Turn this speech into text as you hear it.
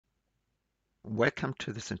Welcome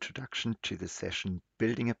to this introduction to the session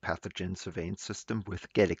Building a Pathogen Surveillance System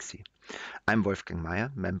with Galaxy. I'm Wolfgang Meyer,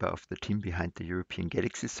 member of the team behind the European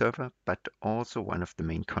Galaxy server, but also one of the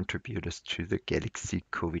main contributors to the Galaxy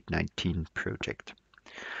COVID-19 project.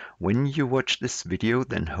 When you watch this video,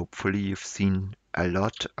 then hopefully you've seen a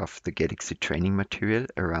lot of the Galaxy training material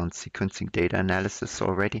around sequencing data analysis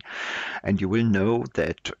already, and you will know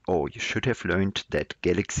that, or you should have learned that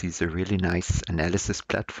Galaxy is a really nice analysis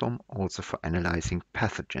platform also for analyzing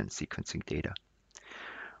pathogen sequencing data.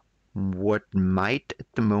 What might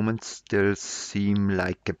at the moment still seem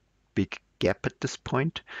like a big gap at this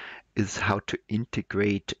point is how to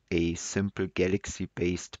integrate a simple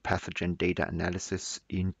Galaxy-based pathogen data analysis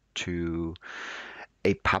into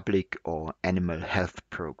a public or animal health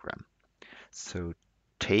program. So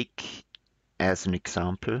take as an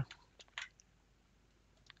example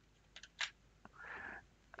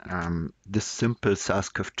this simple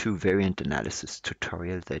SARS-CoV-2 variant analysis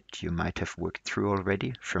tutorial that you might have worked through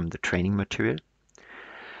already from the training material.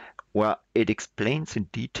 Well, it explains in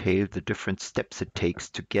detail the different steps it takes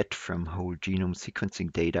to get from whole genome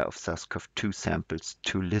sequencing data of SARS-CoV-2 samples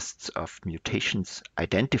to lists of mutations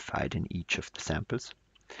identified in each of the samples.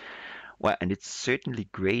 Well, and it's certainly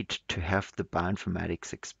great to have the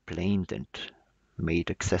bioinformatics explained and made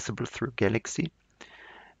accessible through Galaxy.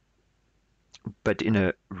 But in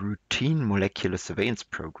a routine molecular surveillance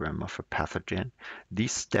program of a pathogen,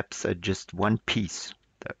 these steps are just one piece,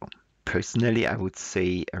 though. Personally, I would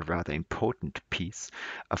say a rather important piece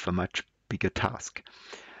of a much bigger task.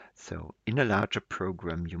 So in a larger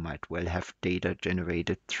program, you might well have data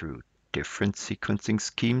generated through different sequencing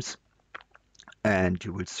schemes, and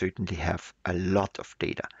you will certainly have a lot of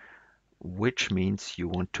data, which means you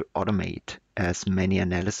want to automate as many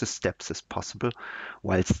analysis steps as possible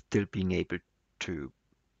while still being able to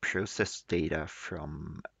process data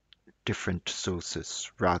from different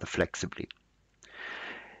sources rather flexibly.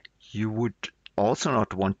 You would also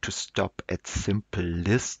not want to stop at simple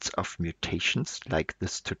lists of mutations like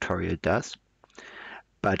this tutorial does,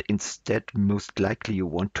 but instead most likely you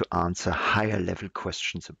want to answer higher level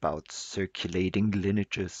questions about circulating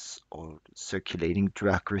lineages or circulating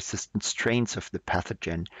drug-resistant strains of the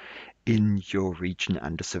pathogen in your region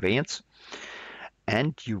under surveillance.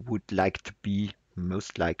 And you would like to be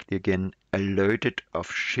most likely again alerted of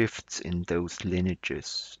shifts in those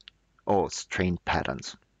lineages or strain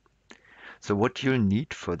patterns. So what you'll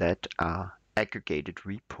need for that are aggregated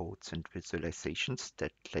reports and visualizations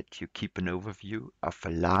that let you keep an overview of a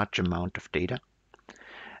large amount of data,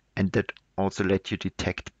 and that also let you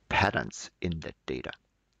detect patterns in that data.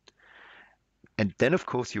 And then, of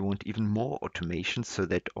course, you want even more automation so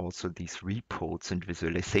that also these reports and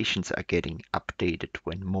visualizations are getting updated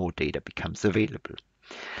when more data becomes available.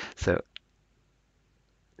 So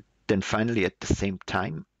then finally, at the same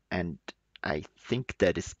time, and I think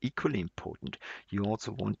that is equally important, you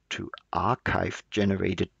also want to archive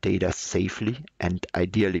generated data safely and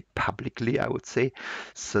ideally publicly, I would say,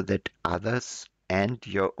 so that others and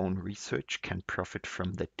your own research can profit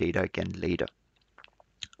from that data again later.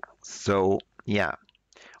 So yeah,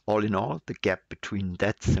 all in all, the gap between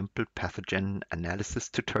that simple pathogen analysis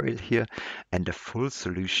tutorial here and a full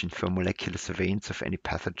solution for molecular surveillance of any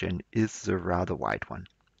pathogen is a rather wide one.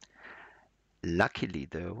 Luckily,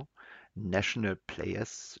 though, national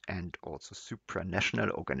players and also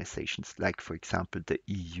supranational organizations like, for example, the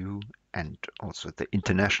EU and also the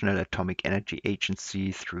International Atomic Energy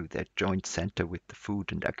Agency through their joint center with the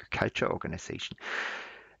Food and Agriculture Organization,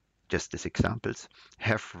 just as examples,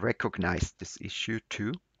 have recognized this issue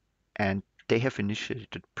too, and they have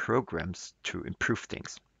initiated programs to improve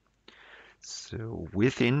things. So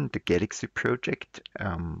within the Galaxy project,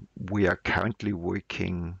 we are currently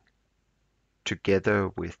working together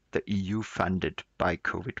with the EU-funded By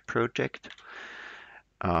COVID project,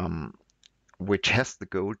 which has the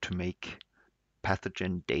goal to make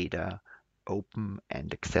pathogen data open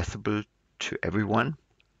and accessible to everyone.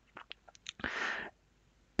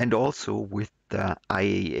 And also with the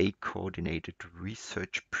IAA-coordinated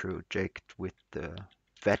research project with the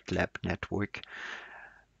Vet Lab network,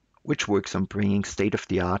 which works on bringing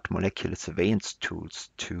state-of-the-art molecular surveillance tools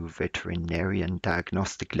to veterinarian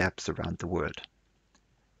diagnostic labs around the world.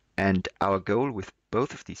 And our goal with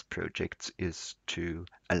both of these projects is to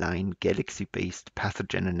align Galaxy-based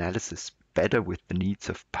pathogen analysis better with the needs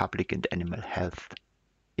of public and animal health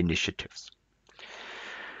initiatives.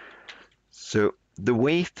 So the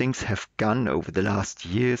way things have gone over the last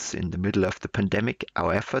years in the middle of the pandemic,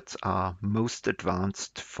 our efforts are most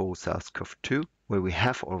advanced for SARS-CoV-2, where we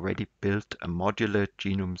have already built a modular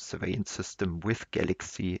genome surveillance system with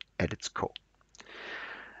Galaxy at its core.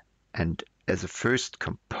 And as a first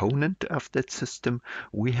component of that system,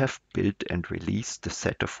 we have built and released a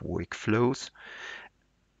set of workflows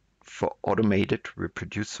for automated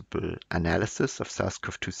reproducible analysis of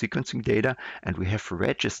SARS-CoV-2 sequencing data, and we have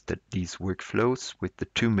registered these workflows with the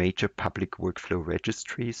two major public workflow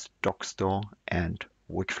registries, DocStore and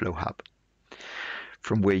Workflow Hub,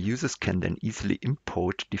 from where users can then easily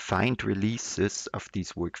import defined releases of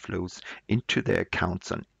these workflows into their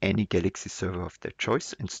accounts on any Galaxy server of their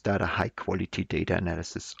choice and start a high-quality data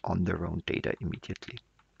analysis on their own data immediately.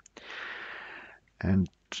 And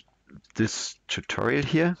this tutorial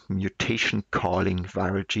here, mutation calling,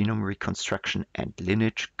 viral genome reconstruction, and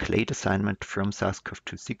lineage clade assignment from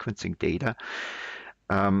SARS-CoV-2 sequencing data,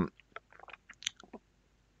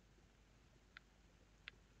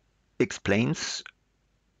 explains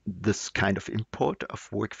this kind of import of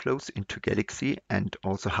workflows into Galaxy and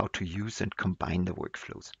also how to use and combine the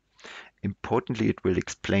workflows. Importantly, it will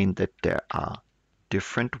explain that there are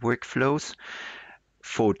different workflows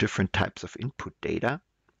for different types of input data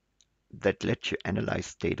that let you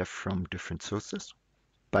analyze data from different sources,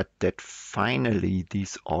 but that finally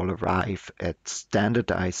these all arrive at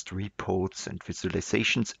standardized reports and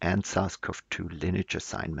visualizations and SARS-CoV-2 lineage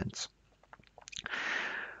assignments.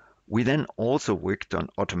 We then also worked on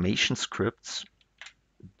automation scripts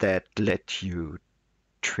that let you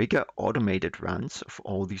trigger automated runs of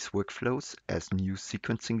all these workflows as new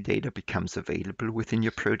sequencing data becomes available within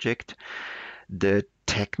your project. The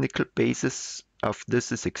technical basis of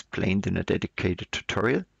this is explained in a dedicated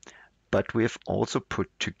tutorial, but we have also put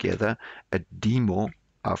together a demo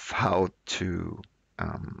of how to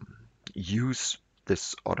use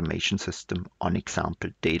this automation system on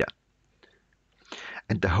example data.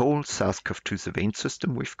 And the whole SARS-CoV-2 surveillance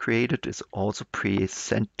system we've created is also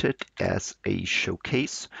presented as a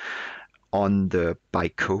showcase on the By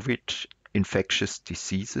COVID Infectious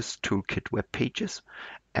Diseases Toolkit web pages.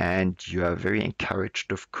 And you are very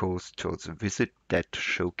encouraged, of course, to also visit that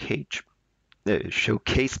showcase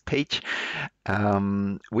page,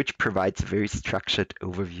 which provides a very structured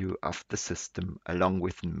overview of the system, along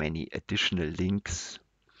with many additional links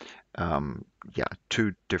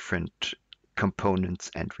to different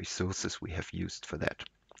components and resources we have used for that.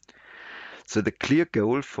 So the clear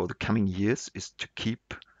goal for the coming years is to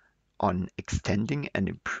keep on extending and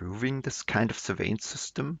improving this kind of surveillance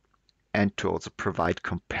system, and to also provide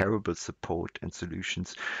comparable support and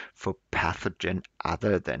solutions for pathogen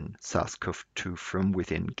other than SARS-CoV-2 from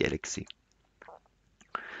within Galaxy.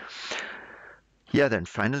 Then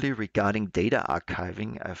finally, regarding data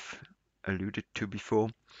archiving, I've alluded to before,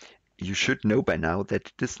 you should know by now that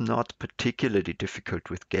it is not particularly difficult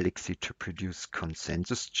with Galaxy to produce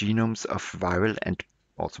consensus genomes of viral and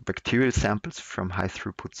also bacterial samples from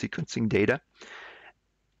high-throughput sequencing data.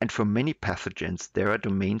 And for many pathogens, there are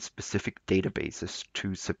domain-specific databases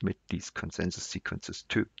to submit these consensus sequences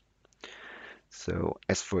to. So,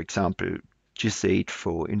 as for example, GIS8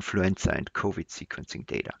 for influenza and COVID sequencing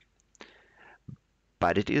data.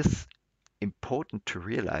 But it is important to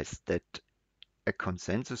realize that a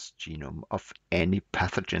consensus genome of any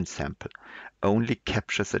pathogen sample only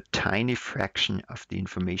captures a tiny fraction of the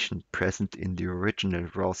information present in the original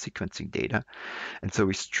raw sequencing data. And so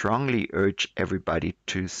we strongly urge everybody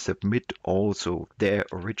to submit also their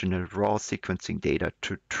original raw sequencing data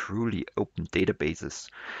to truly open databases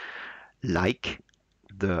like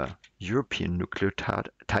the European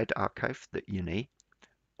Nucleotide Archive, the ENA,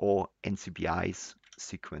 or NCBI's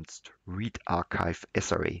sequenced Read Archive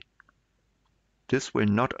SRA. This will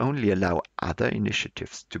not only allow other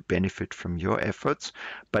initiatives to benefit from your efforts,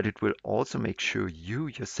 but it will also make sure you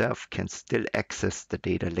yourself can still access the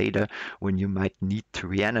data later when you might need to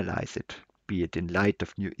reanalyze it, be it in light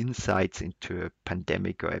of new insights into a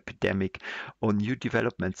pandemic or epidemic, or new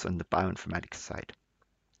developments on the bioinformatics side.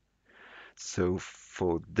 So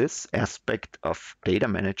for this aspect of data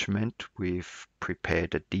management, we've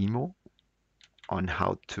prepared a demo on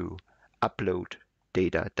how to upload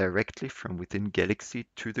data directly from within Galaxy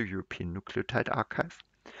to the European Nucleotide Archive,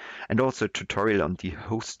 and also a tutorial on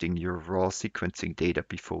hosting your raw sequencing data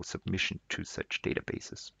before submission to such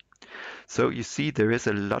databases. So you see, there is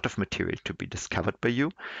a lot of material to be discovered by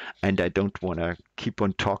you, and I don't want to keep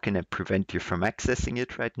on talking and prevent you from accessing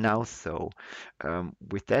it right now. So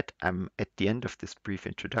with that, I'm at the end of this brief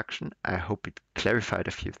introduction. I hope it clarified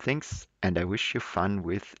a few things, and I wish you fun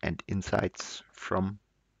with and insights from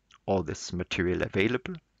all this material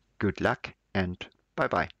available. Good luck and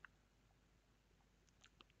bye-bye.